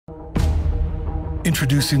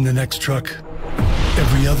Introducing the next truck.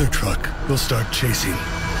 Every other truck will start chasing.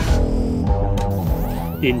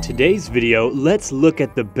 In today's video, let's look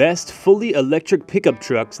at the best fully electric pickup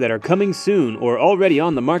trucks that are coming soon or already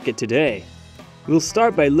on the market today. We'll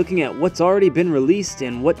start by looking at what's already been released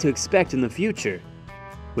and what to expect in the future.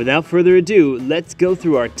 Without further ado, let's go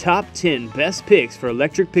through our top 10 best picks for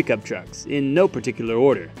electric pickup trucks, in no particular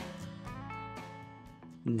order.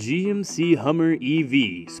 GMC Hummer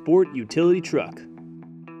EV Sport Utility Truck.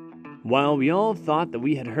 While we all thought that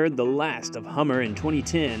we had heard the last of Hummer in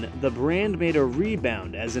 2010, the brand made a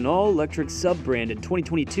rebound as an all-electric sub-brand in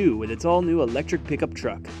 2022 with its all-new electric pickup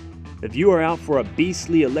truck. If you are out for a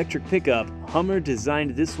beastly electric pickup, Hummer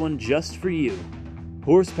designed this one just for you.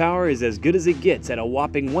 Horsepower is as good as it gets at a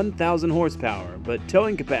whopping 1,000 horsepower, but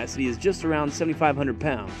towing capacity is just around 7,500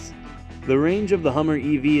 pounds. The range of the Hummer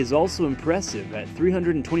EV is also impressive at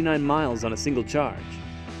 329 miles on a single charge.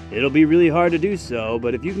 It'll be really hard to do so,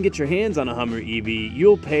 but if you can get your hands on a Hummer EV,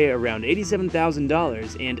 you'll pay around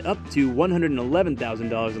 $87,000 and up to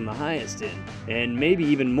 $111,000 on the highest end, and maybe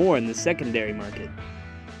even more in the secondary market.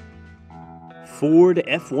 Ford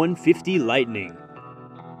F-150 Lightning.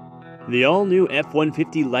 The all-new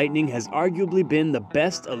F-150 Lightning has arguably been the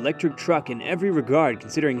best electric truck in every regard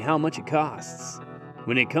considering how much it costs.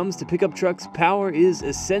 When it comes to pickup trucks, power is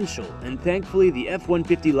essential, and thankfully the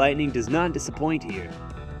F-150 Lightning does not disappoint here.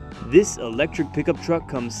 This electric pickup truck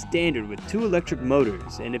comes standard with 2 electric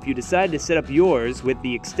motors, and if you decide to set up yours with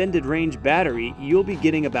the extended range battery, you'll be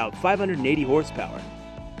getting about 580 horsepower.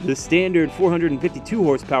 The standard 452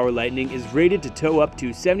 horsepower Lightning is rated to tow up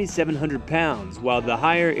to 7,700 pounds, while the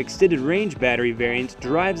higher extended range battery variant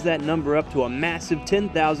drives that number up to a massive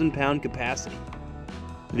 10,000 pound capacity.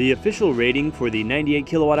 The official rating for the 98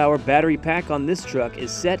 kilowatt-hour battery pack on this truck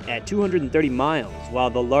is set at 230 miles, while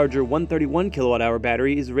the larger 131 kilowatt-hour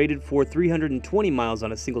battery is rated for 320 miles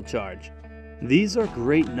on a single charge. These are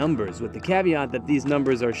great numbers, with the caveat that these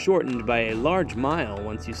numbers are shortened by a large mile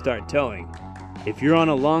once you start towing. If you're on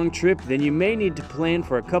a long trip, then you may need to plan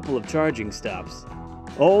for a couple of charging stops.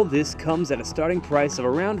 All this comes at a starting price of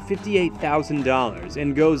around $58,000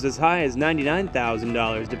 and goes as high as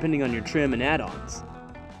 $99,000 depending on your trim and add-ons.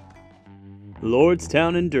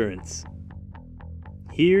 Lordstown Endurance.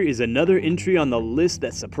 Here is another entry on the list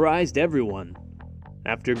that surprised everyone.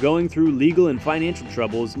 After going through legal and financial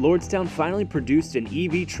troubles, Lordstown finally produced an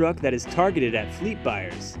EV truck that is targeted at fleet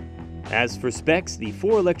buyers. As for specs, the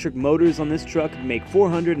 4 electric motors on this truck make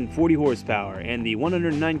 440 horsepower, and the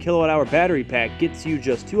 109 kilowatt-hour battery pack gets you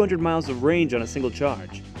just 200 miles of range on a single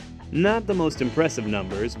charge. Not the most impressive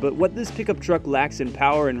numbers, but what this pickup truck lacks in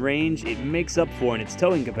power and range, it makes up for in its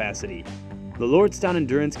towing capacity. The Lordstown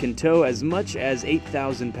Endurance can tow as much as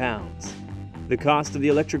 8,000 pounds. The cost of the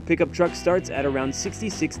electric pickup truck starts at around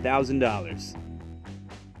 $66,000.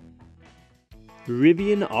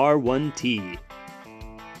 Rivian R1T.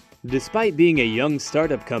 Despite being a young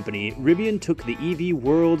startup company, Rivian took the EV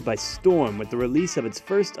world by storm with the release of its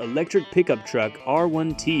first electric pickup truck,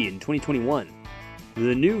 R1T, in 2021.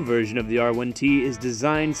 The new version of the R1T is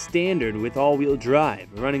designed standard with all-wheel drive,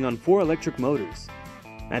 running on 4 electric motors.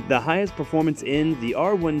 At the highest performance end, the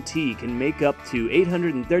R1T can make up to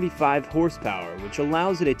 835 horsepower, which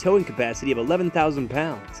allows it a towing capacity of 11,000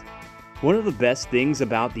 pounds. One of the best things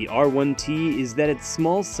about the R1T is that its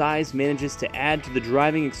small size manages to add to the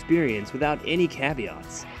driving experience without any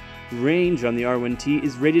caveats. Range on the R1T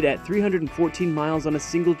is rated at 314 miles on a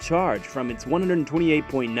single charge from its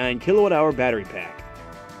 128.9 kilowatt-hour battery pack.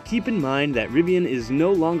 Keep in mind that Rivian is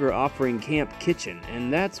no longer offering Camp Kitchen,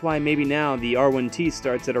 and that's why maybe now the R1T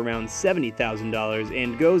starts at around $70,000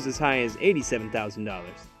 and goes as high as $87,000.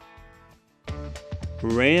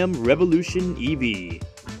 Ram Revolution EV.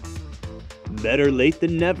 Better late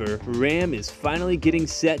than never, Ram is finally getting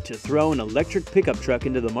set to throw an electric pickup truck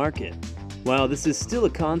into the market. While this is still a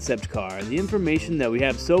concept car, the information that we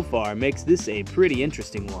have so far makes this a pretty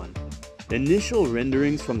interesting one. Initial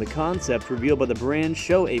renderings from the concept revealed by the brand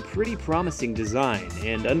show a pretty promising design,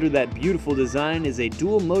 and under that beautiful design is a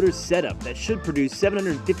dual motor setup that should produce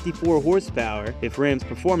 754 horsepower if Ram's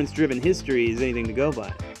performance-driven history is anything to go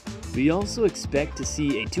by. We also expect to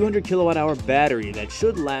see a 200 kilowatt-hour battery that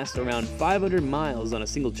should last around 500 miles on a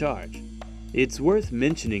single charge. It's worth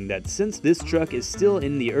mentioning that since this truck is still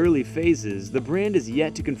in the early phases, the brand is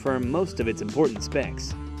yet to confirm most of its important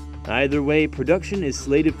specs. Either way, production is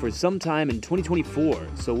slated for sometime in 2024,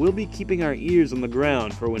 so we'll be keeping our ears on the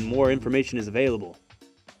ground for when more information is available.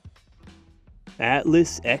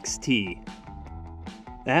 Atlis XT.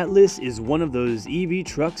 Atlis is one of those EV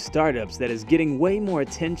truck startups that is getting way more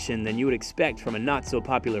attention than you would expect from a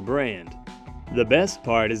not-so-popular brand. The best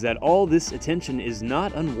part is that all this attention is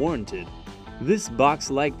not unwarranted. This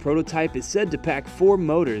box-like prototype is said to pack 4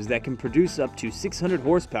 motors that can produce up to 600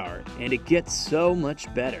 horsepower, and it gets so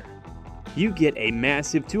much better. You get a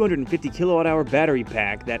massive 250 kilowatt-hour battery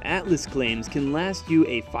pack that Atlis claims can last you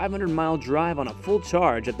a 500-mile drive on a full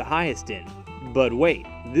charge at the highest end. But wait,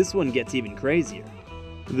 this one gets even crazier.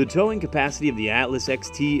 The towing capacity of the Atlis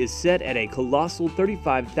XT is set at a colossal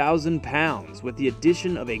 35,000 pounds with the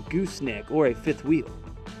addition of a gooseneck or a fifth wheel.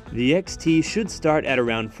 The XT should start at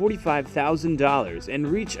around $45,000 and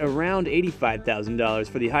reach around $85,000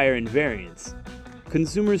 for the higher-end variants.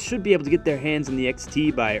 Consumers should be able to get their hands on the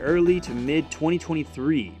XT by early to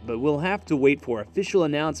mid-2023, but we'll have to wait for official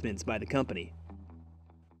announcements by the company.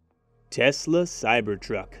 Tesla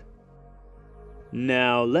Cybertruck.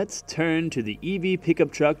 Now let's turn to the EV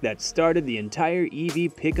pickup truck that started the entire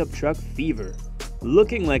EV pickup truck fever.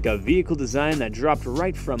 Looking like a vehicle design that dropped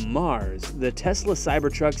right from Mars, the Tesla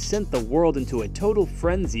Cybertruck sent the world into a total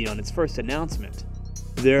frenzy on its first announcement.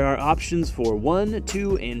 There are options for 1,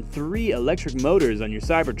 2, and 3 electric motors on your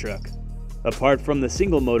Cybertruck. Apart from the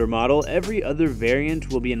single motor model, every other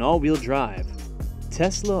variant will be an all-wheel drive.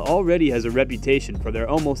 Tesla already has a reputation for their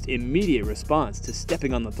almost immediate response to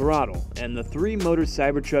stepping on the throttle, and the 3-motor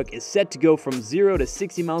Cybertruck is set to go from 0 to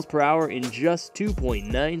 60 miles per hour in just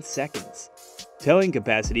 2.9 seconds. Towing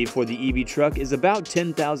capacity for the EV truck is about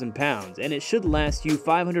 10,000 pounds, and it should last you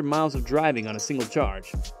 500 miles of driving on a single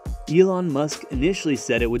charge. Elon Musk initially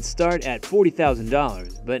said it would start at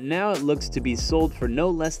 $40,000, but now it looks to be sold for no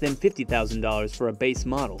less than $50,000 for a base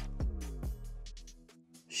model.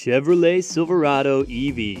 Chevrolet Silverado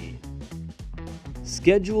EV.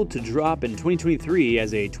 Scheduled to drop in 2023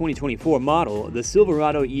 as a 2024 model, the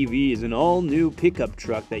Silverado EV is an all-new pickup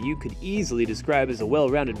truck that you could easily describe as a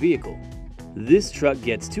well-rounded vehicle. This truck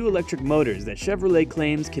gets 2 electric motors that Chevrolet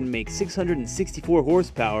claims can make 664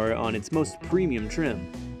 horsepower on its most premium trim.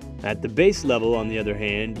 At the base level, on the other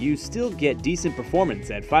hand, you still get decent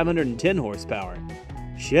performance at 510 horsepower.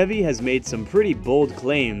 Chevy has made some pretty bold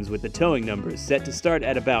claims with the towing numbers set to start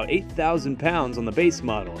at about 8,000 pounds on the base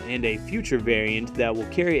model and a future variant that will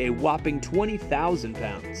carry a whopping 20,000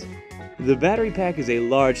 pounds. The battery pack is a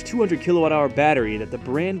large 200 kilowatt-hour battery that the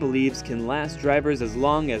brand believes can last drivers as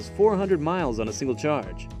long as 400 miles on a single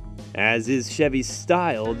charge. As is Chevy's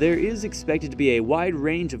style, there is expected to be a wide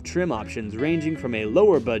range of trim options ranging from a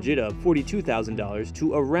lower budget of $42,000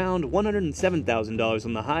 to around $107,000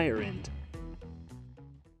 on the higher end.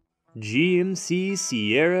 GMC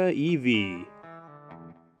Sierra EV.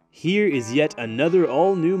 Here is yet another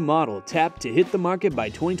all-new model tapped to hit the market by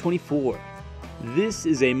 2024. This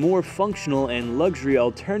is a more functional and luxury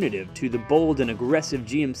alternative to the bold and aggressive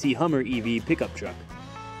GMC Hummer EV pickup truck.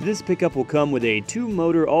 This pickup will come with a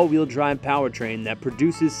 2-motor all-wheel drive powertrain that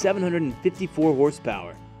produces 754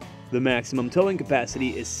 horsepower. The maximum towing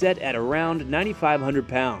capacity is set at around 9,500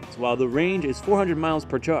 pounds, while the range is 400 miles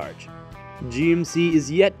per charge. GMC is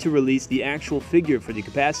yet to release the actual figure for the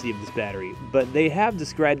capacity of this battery, but they have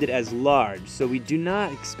described it as large, so we do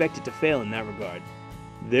not expect it to fail in that regard.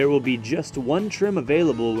 There will be just 1 trim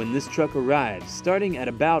available when this truck arrives, starting at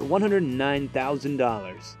about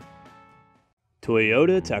 $109,000.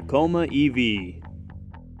 Toyota Tacoma EV.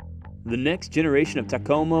 The next generation of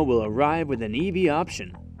Tacoma will arrive with an EV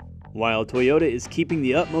option. While Toyota is keeping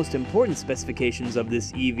the utmost important specifications of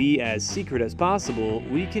this EV as secret as possible,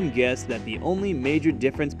 we can guess that the only major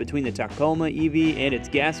difference between the Tacoma EV and its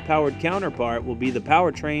gas-powered counterpart will be the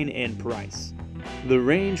powertrain and price. The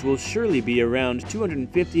range will surely be around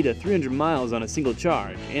 250 to 300 miles on a single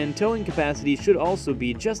charge, and towing capacity should also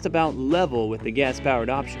be just about level with the gas-powered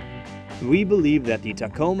option. We believe that the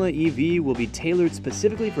Tacoma EV will be tailored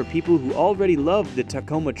specifically for people who already love the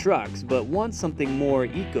Tacoma trucks but want something more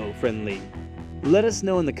eco-friendly. Let us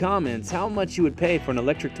know in the comments how much you would pay for an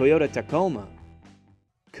electric Toyota Tacoma.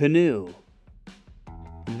 Canoe.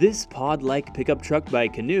 This pod-like pickup truck by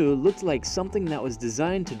Canoe looked like something that was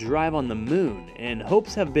designed to drive on the moon, and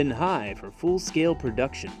hopes have been high for full-scale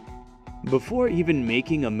production. Before even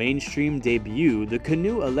making a mainstream debut, the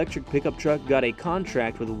Canoe electric pickup truck got a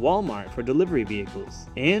contract with Walmart for delivery vehicles,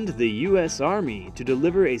 and the US Army to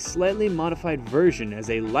deliver a slightly modified version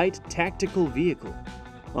as a light tactical vehicle.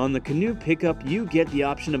 On the Canoe pickup, you get the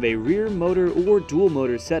option of a rear motor or dual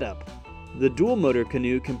motor setup. The dual motor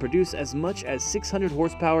Canoe can produce as much as 600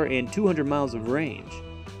 horsepower and 200 miles of range.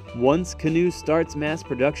 Once Canoe starts mass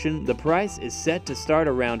production, the price is set to start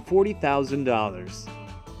around $40,000.